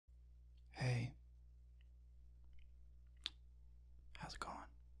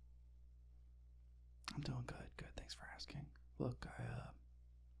I'm doing good. Good. Thanks for asking. Look, I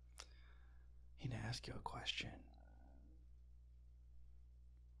need to ask you a question.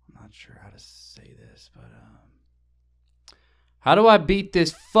 I'm not sure how to say this, but how do I beat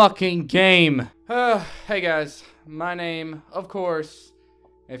this fucking game? Hey guys, my name, of course,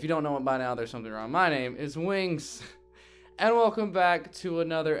 if you don't know it by now, there's something wrong. My name is Wings, and welcome back to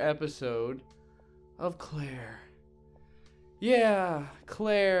another episode of Claire. Yeah,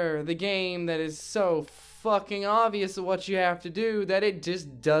 Claire, the game that is so fucking obvious of what you have to do that it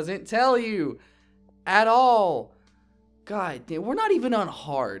just doesn't tell you at all. God damn, we're not even on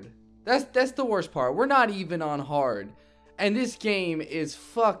hard. That's the worst part. We're not even on hard. And this game is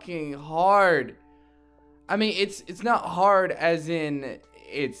fucking hard. I mean, it's not hard as in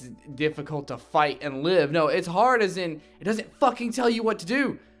it's difficult to fight and live. No, it's hard as in it doesn't fucking tell you what to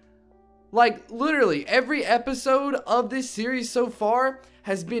do. Like, literally, every episode of this series so far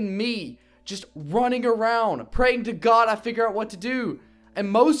has been me just running around, praying to God I figure out what to do. And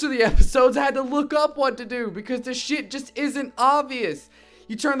most of the episodes I had to look up what to do because the shit just isn't obvious.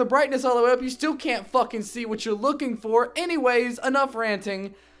 You turn the brightness all the way up, you still can't fucking see what you're looking for. Anyways, enough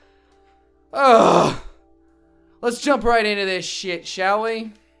ranting. Ugh. Let's jump right into this shit, shall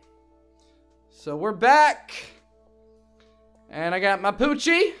we? So we're back. And I got my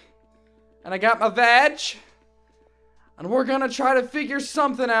Poochie. And I got my vag. And we're gonna try to figure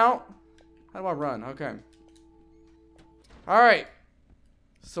something out. How do I run? Okay. Alright.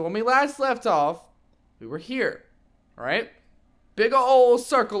 So when we last left off, we were here. Alright? Big old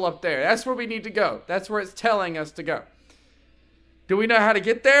circle up there. That's where we need to go. That's where it's telling us to go. Do we know how to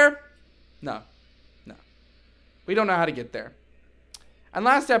get there? No. No. We don't know how to get there. And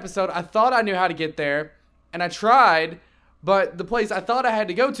last episode, I thought I knew how to get there. And I tried. But the place I thought I had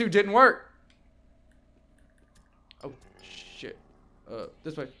to go to didn't work. Oh, shit.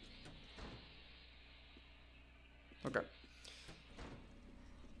 This way. Okay.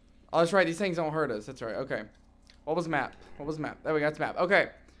 Oh, that's right. These things don't hurt us. That's right. Okay. What was the map? What was the map? There we go. It's the map. Okay.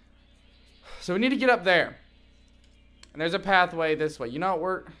 So we need to get up there. And there's a pathway this way. You know what?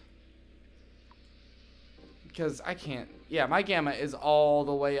 We're... Because I can't... Yeah, my gamma is all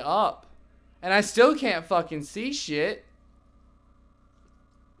the way up. And I still can't fucking see shit.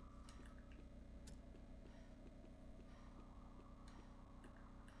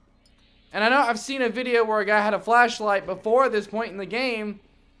 And I know I've seen a video where a guy had a flashlight before this point in the game.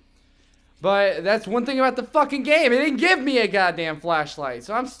 But that's one thing about the fucking game. It didn't give me a goddamn flashlight.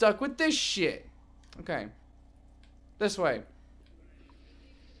 So I'm stuck with this shit. Okay. This way.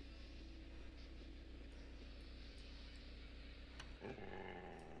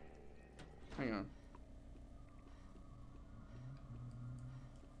 Hang on.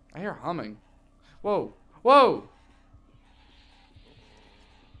 I hear humming. Whoa. Whoa!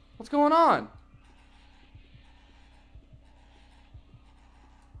 What's going on?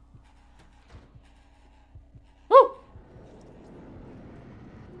 Woo!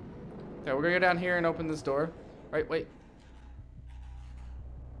 Okay, we're gonna go down here and open this door. Right, wait.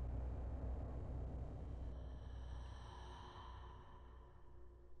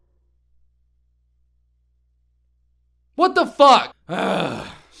 What the fuck?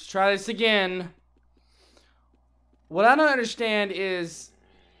 Let's try this again. What I don't understand is...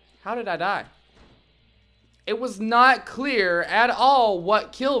 How did I die? It was not clear at all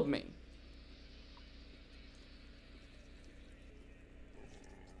what killed me.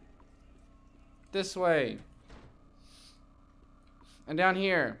 This way. And down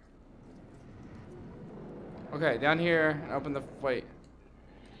here. Okay, down here. And open the... Wait.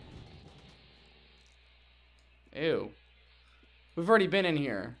 Ew. We've already been in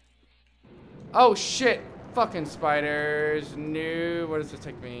here. Oh, shit. Fucking spiders. No. Where does this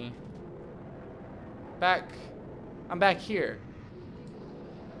take me? Back. I'm back here.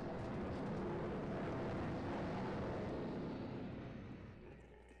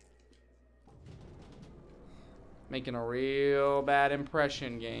 Making a real bad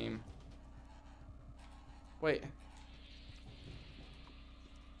impression, game. Wait.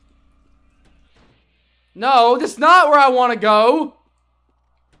 No, that's not where I want to go.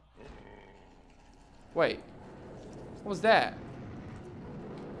 Wait. What was that?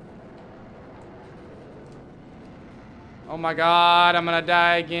 Oh my god, I'm gonna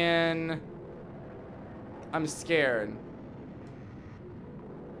die again. I'm scared.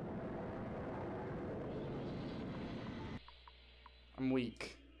 I'm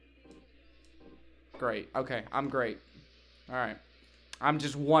weak. Great. Okay, I'm great. Alright. I'm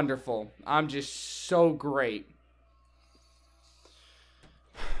just wonderful. I'm just so great.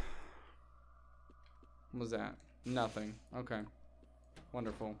 What was that? Nothing. Okay.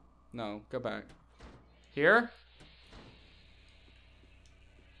 Wonderful. No, go back. Here?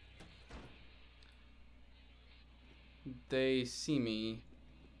 They see me.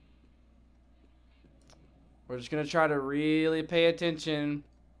 We're just gonna try to really pay attention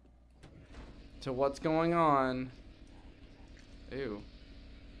to what's going on. Ew.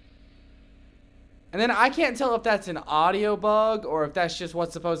 And then I can't tell if that's an audio bug or if that's just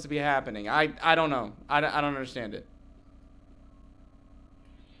what's supposed to be happening. I don't know. I don't understand it.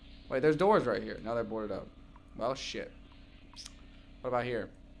 Wait, there's doors right here. Now they're boarded up. Well, shit. What about here?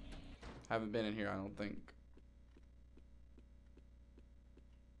 Haven't been in here, I don't think.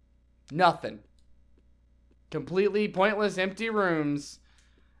 Nothing. Completely pointless, empty rooms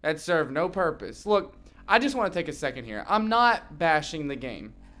that serve no purpose. Look, I just want to take a second here. I'm not bashing the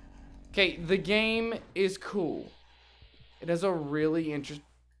game. Okay, the game is cool. It has a really interesting...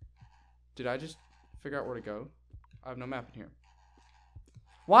 Did I just figure out where to go? I have no map in here.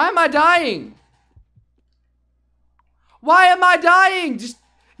 Why am I dying? Why am I dying? Just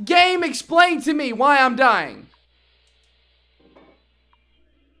game, explain to me why I'm dying.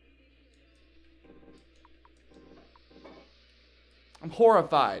 I'm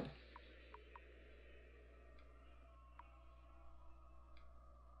horrified.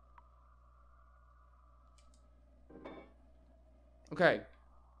 Okay.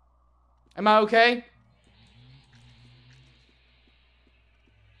 Am I okay?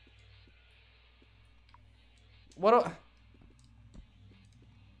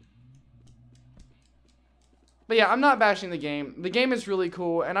 But yeah, I'm not bashing the game. The game is really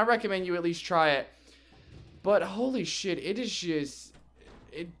cool, and I recommend you at least try it. But holy shit, it is just...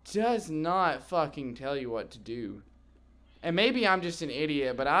 It does not fucking tell you what to do. And maybe I'm just an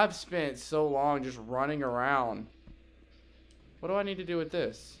idiot, but I've spent so long just running around. What do I need to do with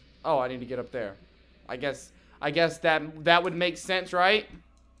this? Oh, I need to get up there. I guess that would make sense, right?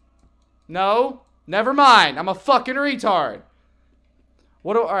 No? Never mind. I'm a fucking retard.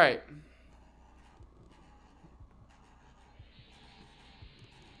 Alright.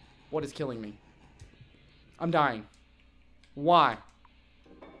 What is killing me? I'm dying. Why?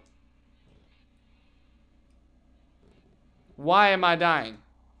 Why am I dying?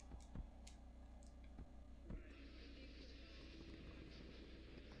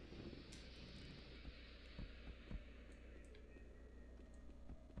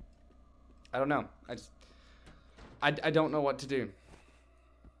 I don't know. I don't know what to do.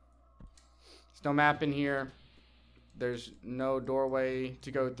 There's no map in here. There's no doorway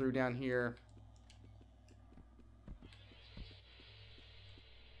to go through down here.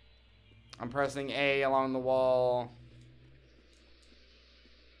 I'm pressing A along the wall.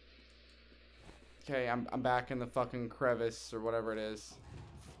 Okay, I'm back in the fucking crevice or whatever it is.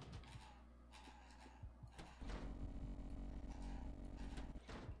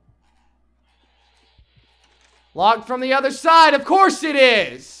 Locked from the other side, of course it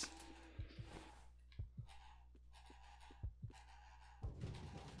is!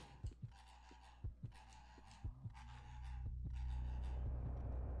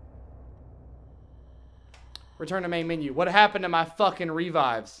 Return to main menu. What happened to my fucking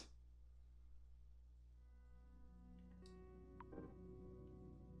revives?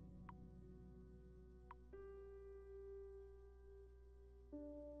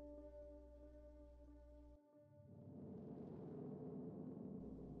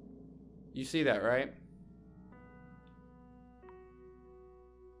 You see that, right?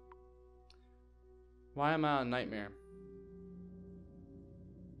 Why am I on Nightmare?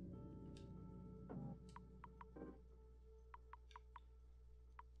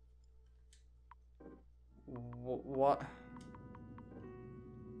 What?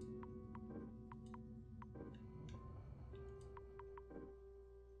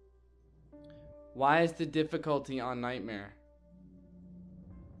 Why is the difficulty on Nightmare?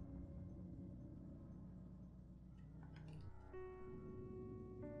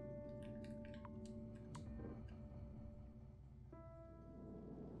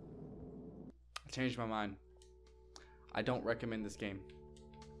 I changed my mind. I don't recommend this game.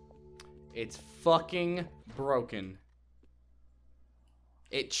 It's fucking broken.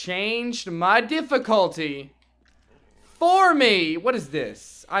 It changed my difficulty for me. What is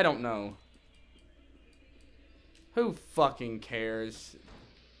this? I don't know. Who fucking cares?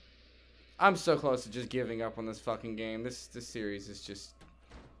 I'm so close to just giving up on this fucking game. This series is just...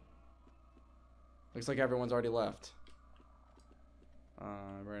 Looks like everyone's already left.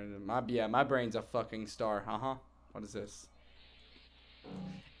 My brain's a fucking star. What is this?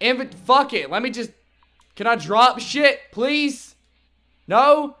 Fuck it. Let me just... Can I drop shit, please?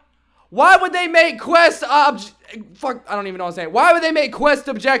 No? Why would they make quest fuck, I don't even know what I'm saying. Why would they make quest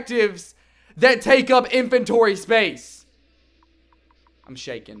objectives that take up inventory space. I'm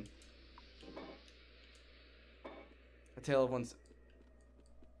shaking. A Tale of One's...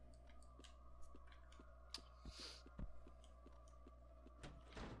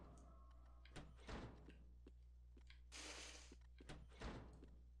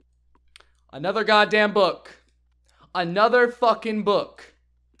 Another goddamn book. Another fucking book.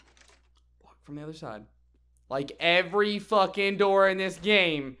 Blocked from the other side. Like every fucking door in this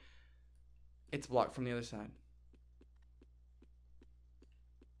game, it's blocked from the other side.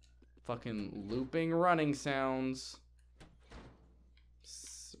 Fucking looping running sounds.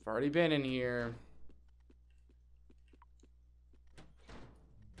 I've already been in here.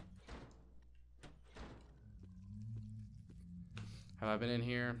 Have I been in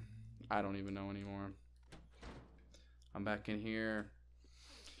here? I don't even know anymore. I'm back in here.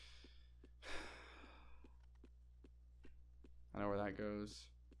 I know where that goes.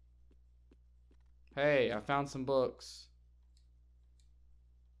 Hey, I found some books.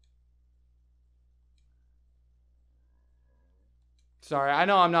 Sorry, I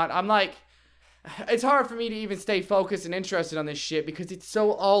know I'm like, it's hard for me to even stay focused and interested on this shit because it's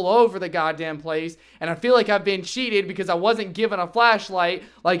so all over the goddamn place. And I feel like I've been cheated because I wasn't given a flashlight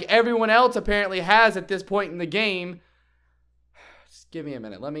like everyone else apparently has at this point in the game. Just give me a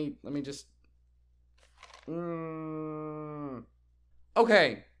minute. Let me just...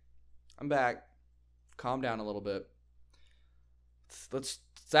 Okay. I'm back. Calm down a little bit. Let's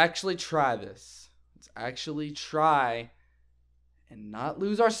actually try this. Let's actually try and not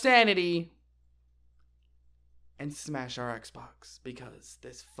lose our sanity and smash our Xbox because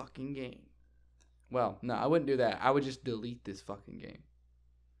this fucking game. Well, no, I wouldn't do that. I would just delete this fucking game.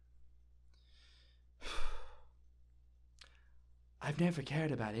 I've never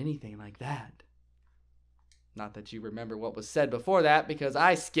cared about anything like that. Not that you remember what was said before that because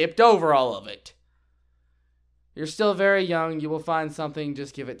I skipped over all of it. You're still very young. You will find something.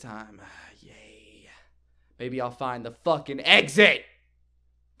 Just give it time. Yay. Maybe I'll find the fucking exit.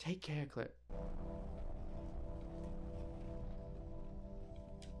 Take care, Claire.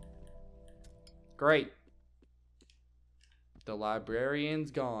 Great. The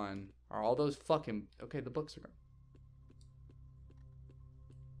librarian's gone. Are all those fucking... Okay, the books are gone.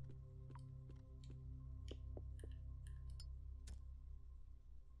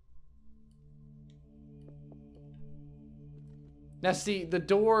 Now see, the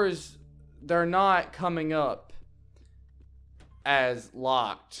doors, they're not coming up as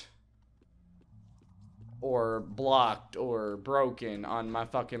locked or blocked or broken on my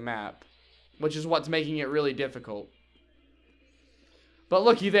fucking map, which is what's making it really difficult. But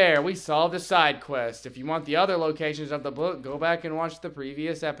looky there, we solved a side quest. If you want the other locations of the book, go back and watch the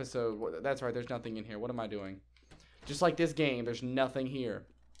previous episode. That's right, there's nothing in here. What am I doing? Just like this game, there's nothing here.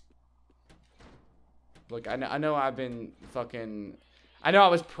 Look, I know I've been fucking... I know I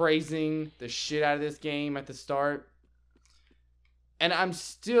was praising the shit out of this game at the start. And I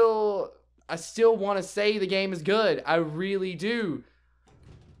still want to say the game is good. I really do.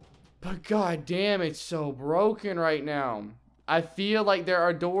 But god damn, it's so broken right now. I feel like there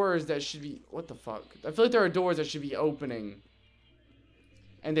are doors that should be... What the fuck? I feel like there are doors that should be opening.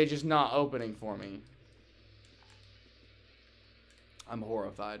 And they're just not opening for me. I'm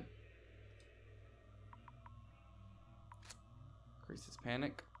horrified. Increases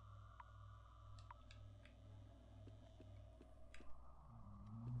panic.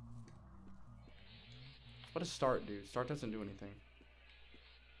 What does start do? Start doesn't do anything.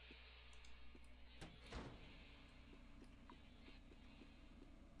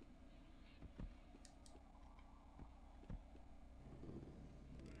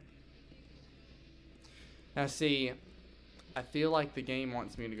 Now see, I feel like the game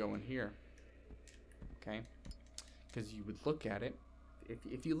wants me to go in here. Okay? Because you would look at it.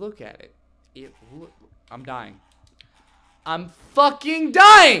 If you look at it, I'm dying. I'm fucking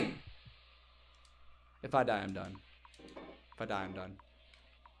dying! If I die, I'm done. If I die, I'm done.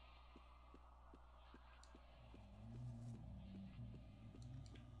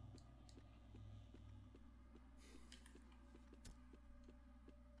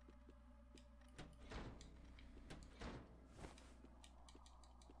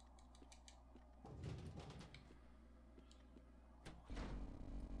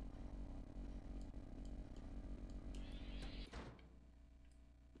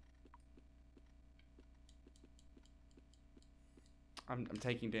 I'm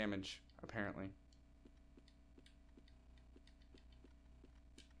taking damage, apparently.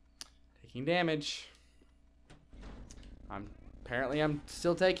 Taking damage. Apparently I'm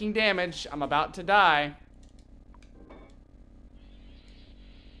still taking damage. I'm about to die.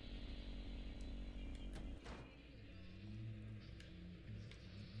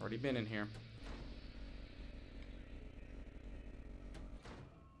 Already been in here.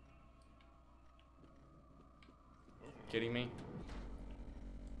 Kidding me?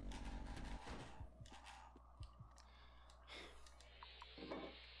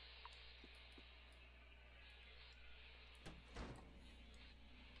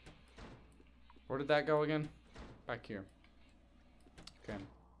 Where did that go again? Back here. Okay.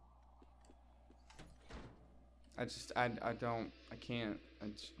 I can't.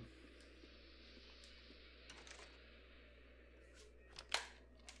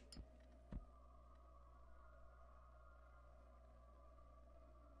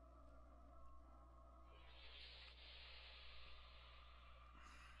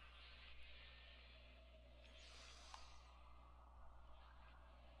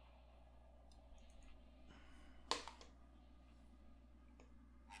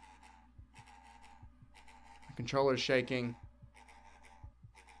 Controller's shaking.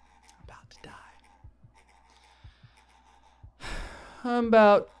 I'm about to die. I'm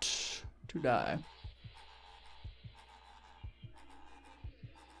about to die.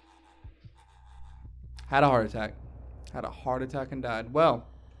 Had a heart attack. Had a heart attack and died. Well.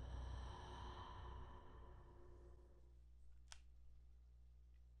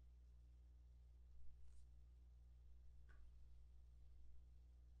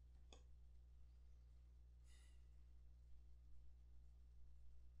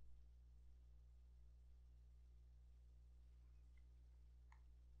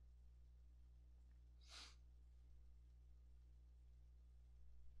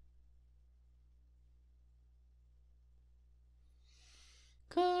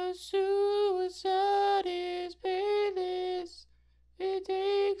 Cause suicide is painless. It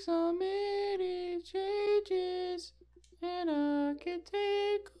takes so many changes. And I can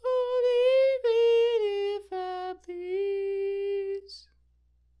take or leave it if I please.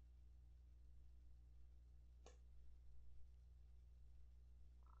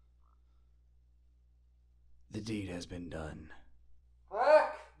 The deed has been done.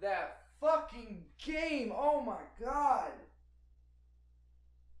 Fuck that fucking game. Oh my god.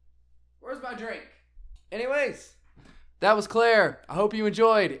 Where's my drink? Anyways, that was Claire. I hope you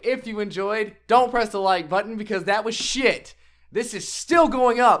enjoyed. If you enjoyed, don't press the like button because that was shit. This is still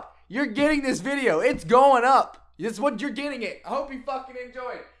going up. You're getting this video. It's going up. This is what you're getting it. I hope you fucking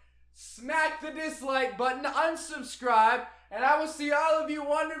enjoyed. Smack the dislike button, unsubscribe, and I will see all of you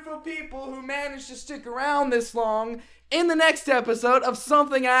wonderful people who managed to stick around this long in the next episode of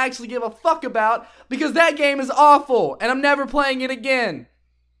something I actually give a fuck about because that game is awful and I'm never playing it again.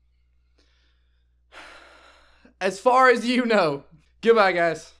 As far as you know. Goodbye,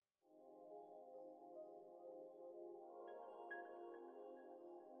 guys.